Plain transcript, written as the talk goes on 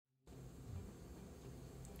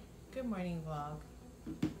Good morning vlog.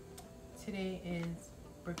 Today is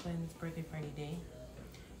Brooklyn's birthday party day.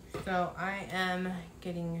 So I am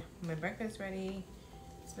getting my breakfast ready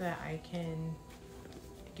so that I can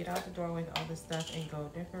get out the door with all the stuff and go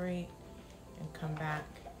decorate and come back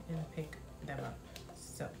and pick them up.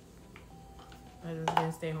 So I was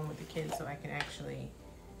gonna stay home with the kids so I can actually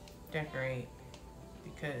decorate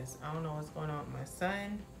because I don't know what's going on with my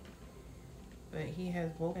son, but he has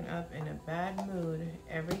woken up in a bad mood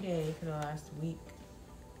every day for the last week.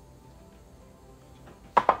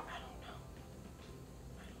 I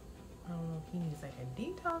don't know if he needs like a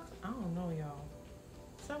detox. I don't know, y'all.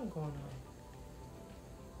 Something going on.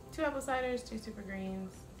 2 apple ciders, 2 super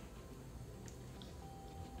greens.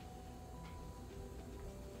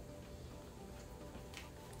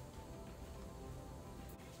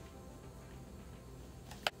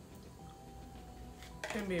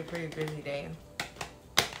 It's gonna be a pretty busy day,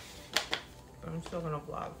 but I'm still gonna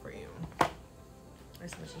vlog for you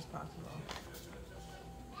as much as possible.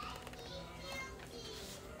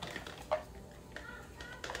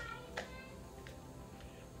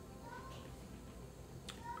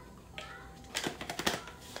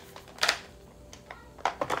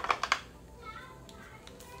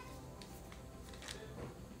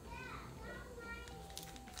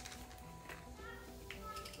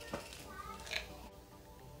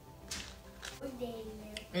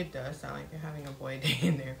 It does sound like they're having a boy day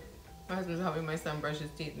in there. My husband's helping my son brush his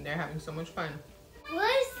teeth and they're having so much fun. What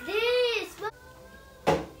is this?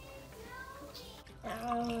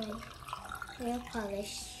 Nail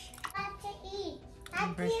polish. You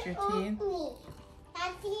brushed your teeth?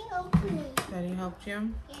 Daddy helped me. Daddy helped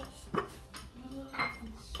you? Yes.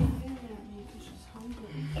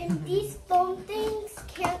 And these foam things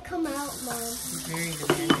can't come out, Mom. Very She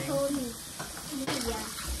demanding. told me. Yeah.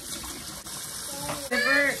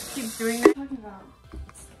 Zipper keeps doing that. Talking about.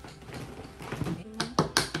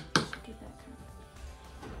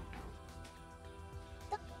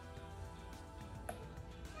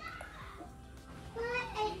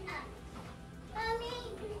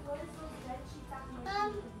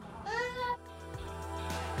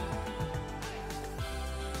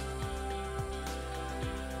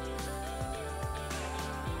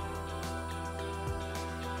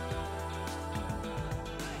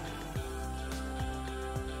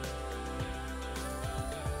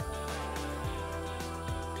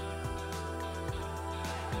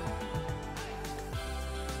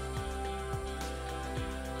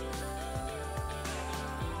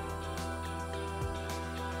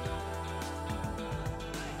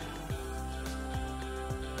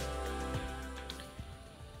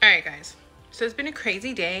 Alright guys, so it's been a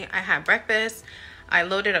crazy day. I had breakfast, I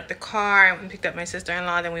loaded up the car, I went and picked up my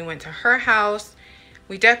sister-in-law, then we went to her house,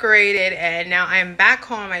 we decorated, and now I'm back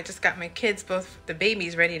home. I just got my kids, both the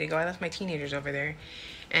babies, ready to go. I left my teenagers over there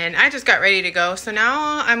and I just got ready to go. So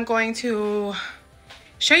now I'm going to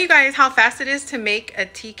show you guys how fast it is to make a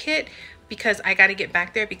tea kit because I got to get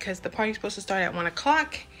back there because the party's supposed to start at 1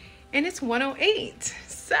 o'clock and it's 1:08.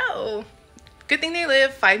 So good thing they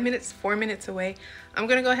live 4 minutes away. I'm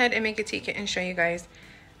gonna go ahead and make a tea kit and show you guys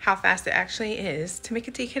how fast it actually is to make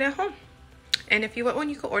a tea kit at home. And if you want one,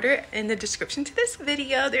 you can order it in the description to this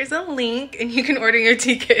video. There's a link and you can order your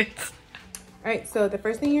tea kits. All right, so the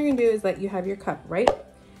first thing you're gonna do is you have your cup, right?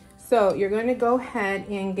 So you're gonna go ahead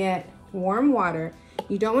and get warm water.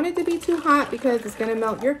 You don't want it to be too hot because it's gonna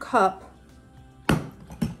melt your cup,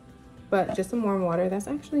 but just some warm water. That's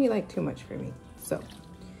actually like too much for me. So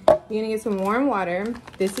you're gonna get some warm water.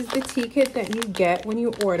 This is the tea kit that you get when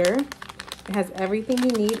you order. It has everything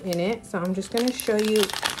you need in it. So I'm just gonna show you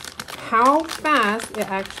how fast it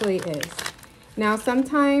actually is. Now,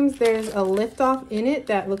 sometimes there's a lift off in it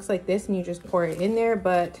that looks like this and you just pour it in there,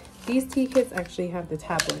 but these tea kits actually have the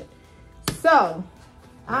tablet. So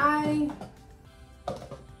I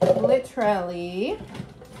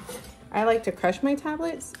like to crush my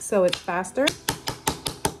tablets so it's faster.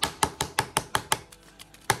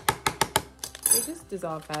 They just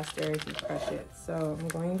dissolve faster if you crush it. So I'm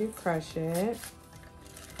going to crush it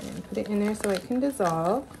and put it in there so it can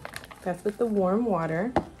dissolve. That's with the warm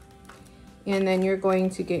water. And then you're going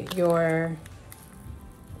to get your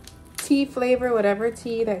tea flavor, whatever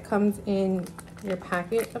tea that comes in your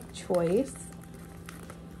packet of choice.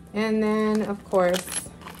 And then, of course,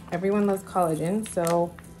 everyone loves collagen.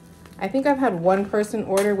 So I think I've had one person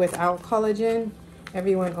order without collagen.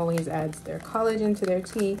 Everyone always adds their collagen to their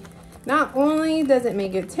tea. Not only does it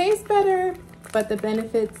make it taste better, but the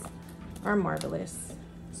benefits are marvelous.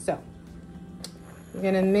 So you're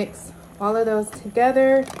gonna mix all of those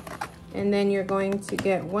together and then you're going to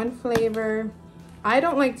get one flavor. I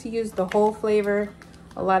don't like to use the whole flavor.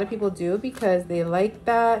 A lot of people do because they like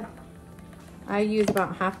that. I use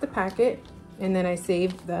about half the packet and then I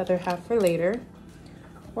save the other half for later.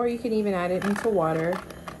 Or you can even add it into water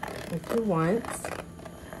if you want.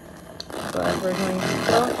 But we're going to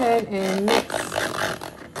go ahead and mix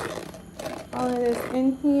all of this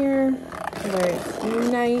in here where it's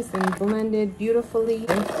nice and blended beautifully.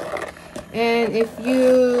 And if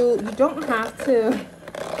you don't have to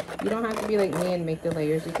be like me and make the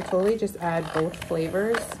layers. You could totally just add both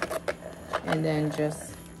flavors and then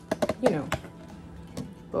just, you know,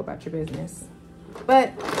 go about your business.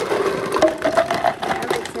 But I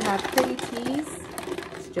like to have pretty teas.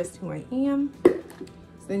 It's just who I am.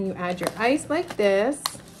 So then you add your ice like this,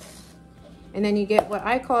 and then you get what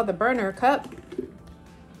I call the burner cup.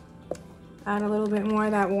 Add a little bit more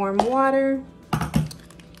of that warm water,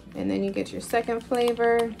 and then you get your second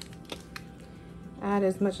flavor. Add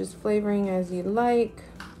as much as flavoring as you like.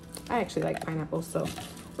 I actually like pineapple, so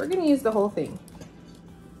we're gonna use the whole thing.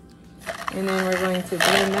 And then we're going to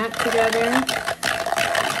blend that together.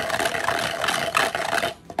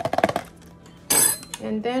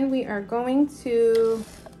 And then we are going to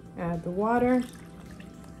add the water.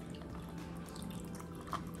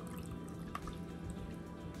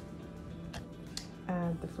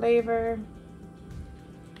 Add the flavor.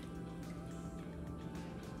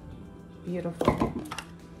 Beautiful.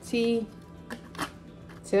 Tea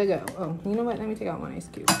to go. Oh, you know what? Let me take out one ice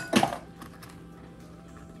cube.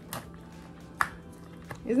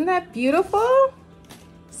 Isn't that beautiful?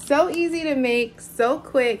 So easy to make, so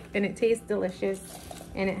quick, and it tastes delicious.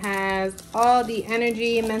 And it has all the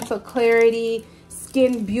energy, mental clarity,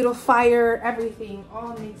 skin beautifier, everything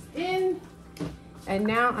all mixed in. And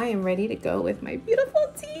now I am ready to go with my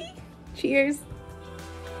beautiful tea. Cheers.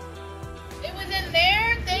 It was in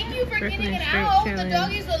there. Thank you for getting it out. The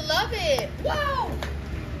doggies will love it. Wow.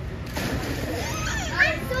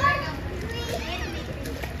 I'm sorry.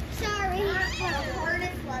 Sorry.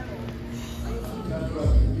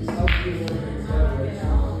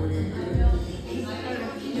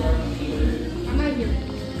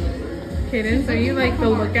 Kaden, so you like the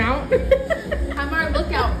lookout? I'm our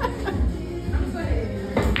lookout.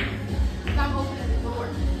 Stop opening the door.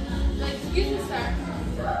 Like, excuse me, sir.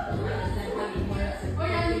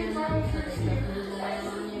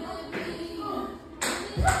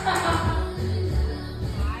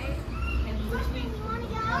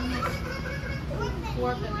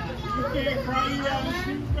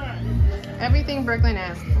 Everything Brooklyn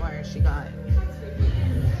asked for, she got.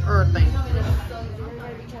 Everything.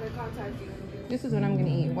 This is what I'm gonna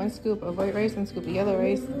eat. 1 scoop of white rice, 1 scoop of yellow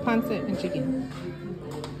rice, pancit, and chicken.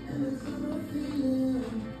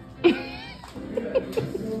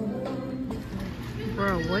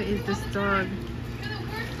 Bro, what is this dog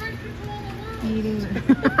eating?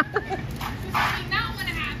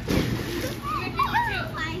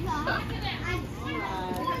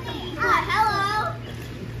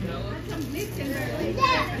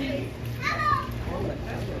 Hello.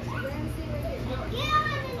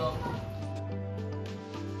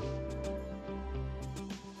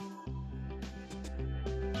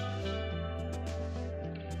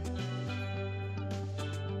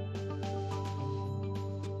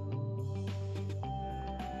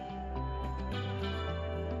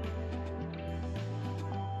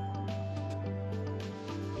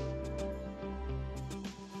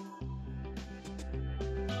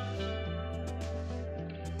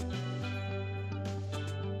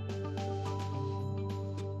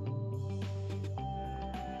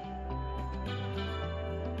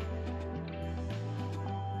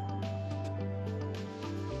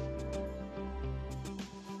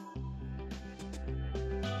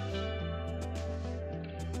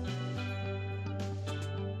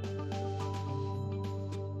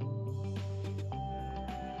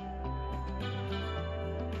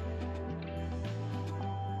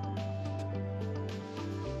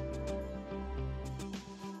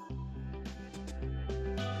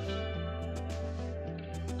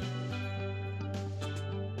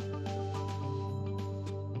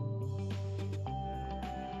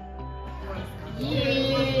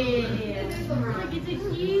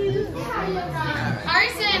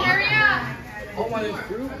 Carson, hurry up.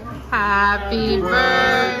 Happy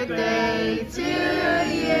birthday to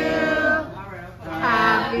you.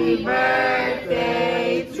 Happy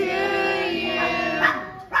birthday to you.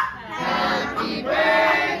 Happy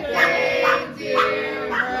birthday, dear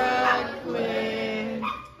Brooklyn.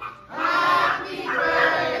 Happy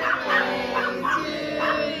birthday to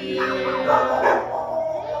you.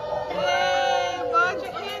 Yay, blow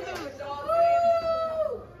your candles.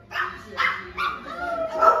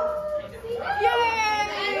 Yay!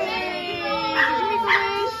 Did you make the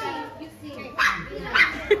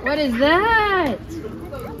What is that?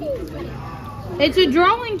 It's a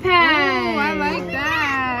drawing pad. Oh, I like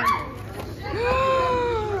that.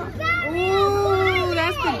 Oh,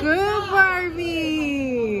 that's the good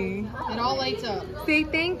Barbie. It all lights up. Say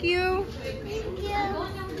thank you. Thank you.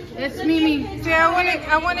 It's Mimi. Say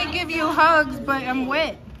I want to give you hugs, but I'm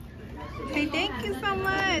wet. Say thank you so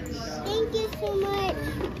much. Thank you so much.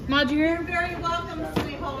 Maud, you're Very welcome,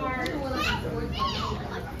 sweetheart.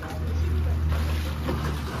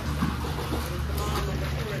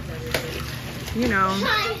 You know.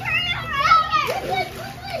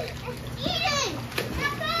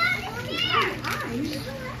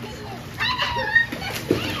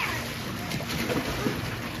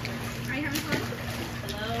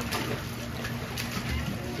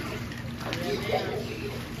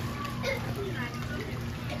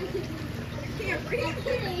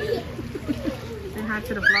 Say hi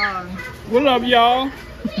to the vlog. What up, y'all?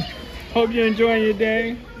 Hope you're enjoying your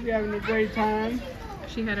day. You're having a great time.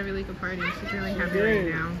 She had a really good party. She's really happy right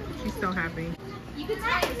now. She's so happy. You can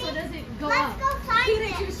tie it so it doesn't go Let's up. go find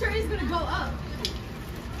it. Your shirt is gonna go up.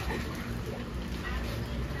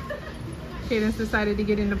 Cadence decided to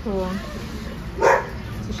get in the pool.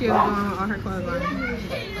 So she has on all her clothes on.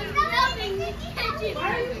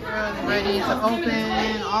 Girl's ready to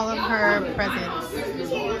open all of her presents.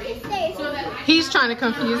 He's trying to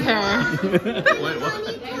confuse her.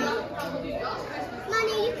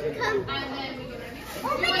 Money, you can come.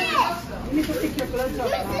 Open it. Use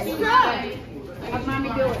this straw. Have mommy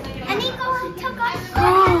do it. I need to go took off.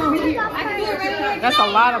 That's a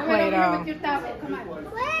lot of Play-Doh. Wait,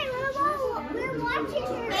 we're watching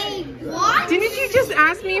her. Hey, what? Didn't you just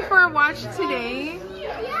ask me for a watch today?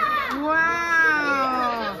 Yeah.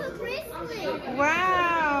 Wow. That's a bracelet.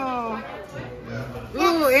 Wow.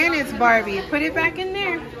 Ooh, and it's Barbie. Put it back in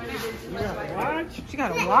there. She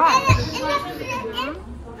got a watch.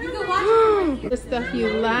 The stuff you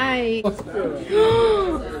like. Oh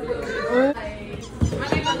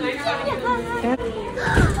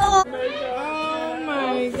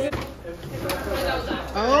my god.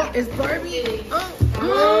 Oh, it's Barbie. Oh.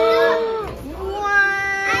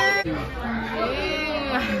 What?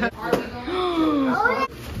 Yeah.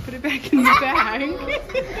 Put it back in the bag.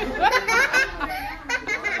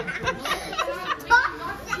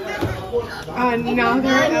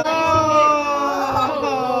 Another. Oh.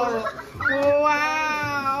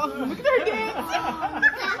 Wow. Look at her dance.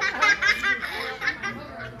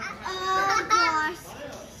 Oh gosh.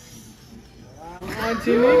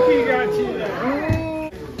 Auntie Nikki got you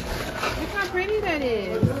there. Look how pretty that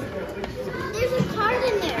is. There's a card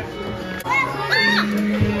in there.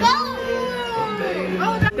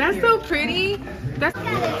 Oh, that's so pretty. That's It's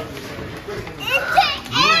an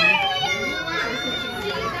Ariel.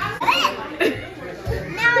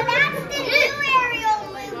 Now that's the new Ariel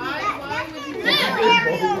movie. That's the new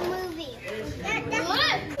Ariel movie.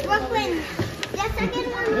 Brooklyn. The second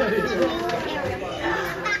one was the new Ariel.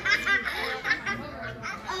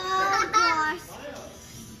 Oh gosh.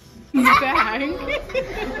 bag.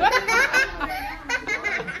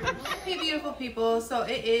 Hey, beautiful people. So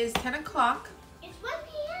it is 10 o'clock. It's 1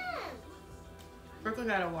 p.m. Brooklyn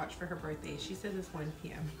got a watch for her birthday. She says it's 1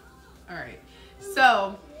 p.m. All right.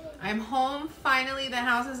 So I'm home. Finally, the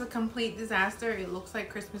house is a complete disaster. It looks like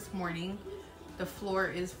Christmas morning. The floor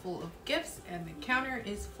is full of gifts and the counter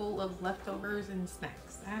is full of leftovers and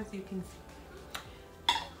snacks, as you can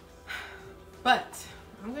see. But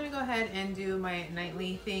I'm gonna go ahead and do my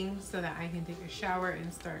nightly thing so that I can take a shower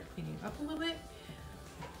and start cleaning up a little bit,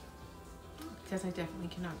 because I definitely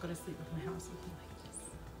cannot go to sleep with my house looking like this.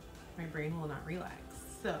 My brain will not relax.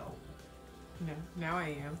 So, no, now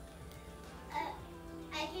I am.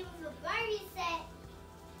 I came with a Barbie set,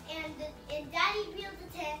 and Daddy built the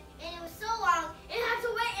tent, and it was so long, and I had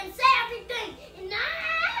to wait and say everything. And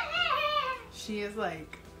She is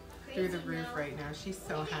like through the roof right now. She's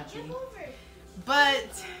so happy. Jump over.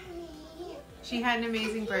 But she had an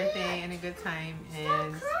amazing birthday and a good time,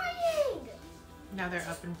 and Stop crying. now they're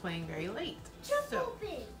up and playing very late. Jump So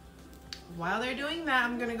open. while they're doing that,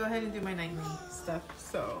 I'm gonna go ahead and do my nightly stuff.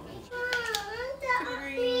 So,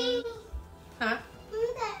 huh?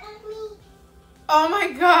 Oh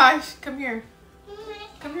my gosh! Come here.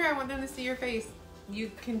 Come here. I want them to see your face. You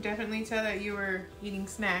can definitely tell that you were eating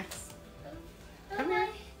snacks. Come here.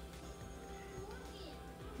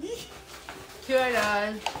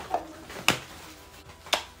 Good.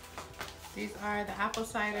 These are the apple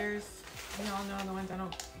ciders. You all know the ones I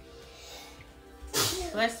don't.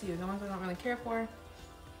 Bless you. The ones I don't really care for.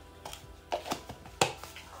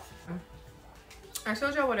 I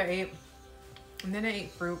showed y'all what I ate, and then I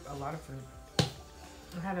ate fruit. A lot of fruit.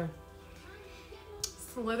 I had a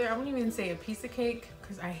slither. I wouldn't even say a piece of cake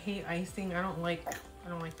because I hate icing. I don't like that.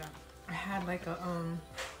 I had like a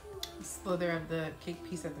slither of the cake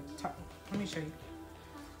piece at the top. Let me show you.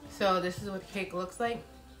 So this is what the cake looks like.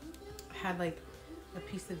 I had like a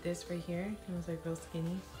piece of this right here. It was like real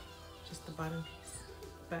skinny, just the bottom piece.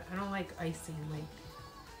 But I don't like icing. Like,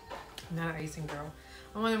 I'm not an icing girl.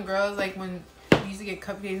 I'm one of them girls like when we used to get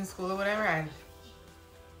cupcakes in school or whatever. I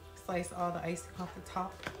slice all the icing off the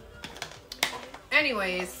top.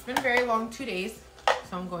 Anyways, it's been a very long 2 days,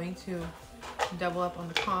 so I'm going to double up on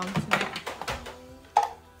the calm tonight.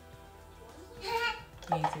 You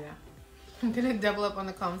can see that. I'm gonna double up on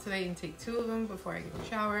the calm tonight and take 2 of them before I get a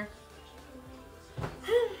shower.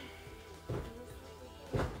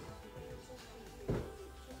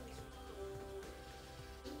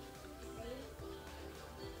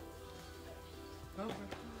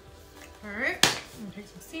 Alright, I'm gonna take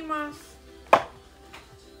some sea moss.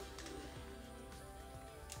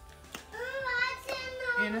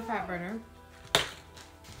 And a fat burner.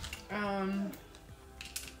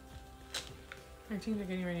 My teens are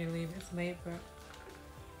getting ready to leave. It's late, but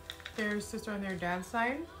their sister on their dad's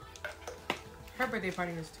side, her birthday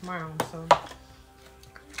party is tomorrow, so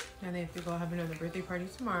now they have to go have another birthday party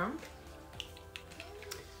tomorrow.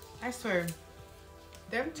 I swear,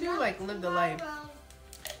 them two like live the life.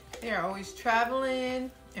 They are always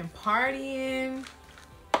traveling and partying.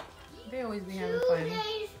 They always be having fun. 2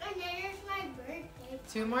 days and then it's my birthday.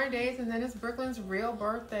 2 more days and then it's Brooklyn's real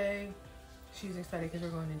birthday. She's excited because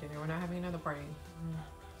we're going to dinner. We're not having another party.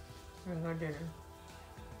 We're going to go to dinner.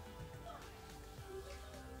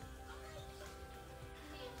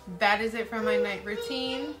 That is it for my night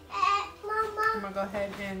routine. Mama. I'm going to go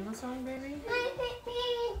ahead and... What's wrong, baby?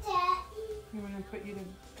 You want to put you to...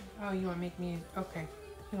 Oh, you want to make me... Okay.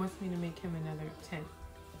 He wants me to make him another tent.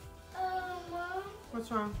 Mom.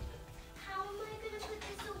 What's wrong? How am I going to put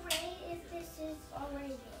this away if this is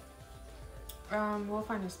already there? We'll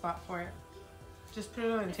find a spot for it. Just put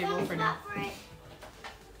it on the table for now.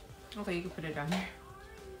 Okay, you can put it down there.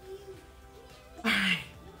 Alright.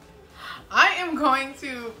 I am going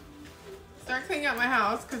to start cleaning out my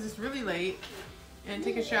house because it's really late and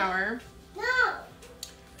take a shower. No.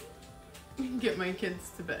 And get my kids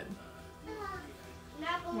to bed.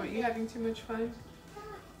 What, you having too much fun?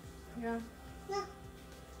 Yeah.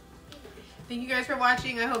 Thank you guys for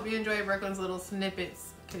watching. I hope you enjoy Brooklyn's little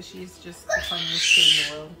snippets because she's just the funniest kid in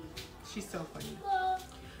the world. She's so funny.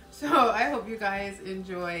 So I hope you guys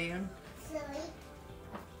enjoy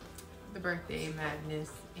the birthday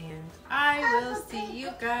madness, and I will see you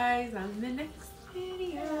guys on the next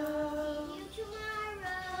video.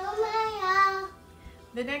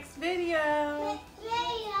 The next video.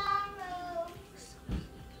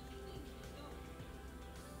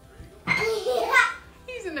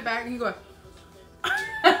 He's in the back and he's going.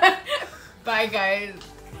 Bye guys.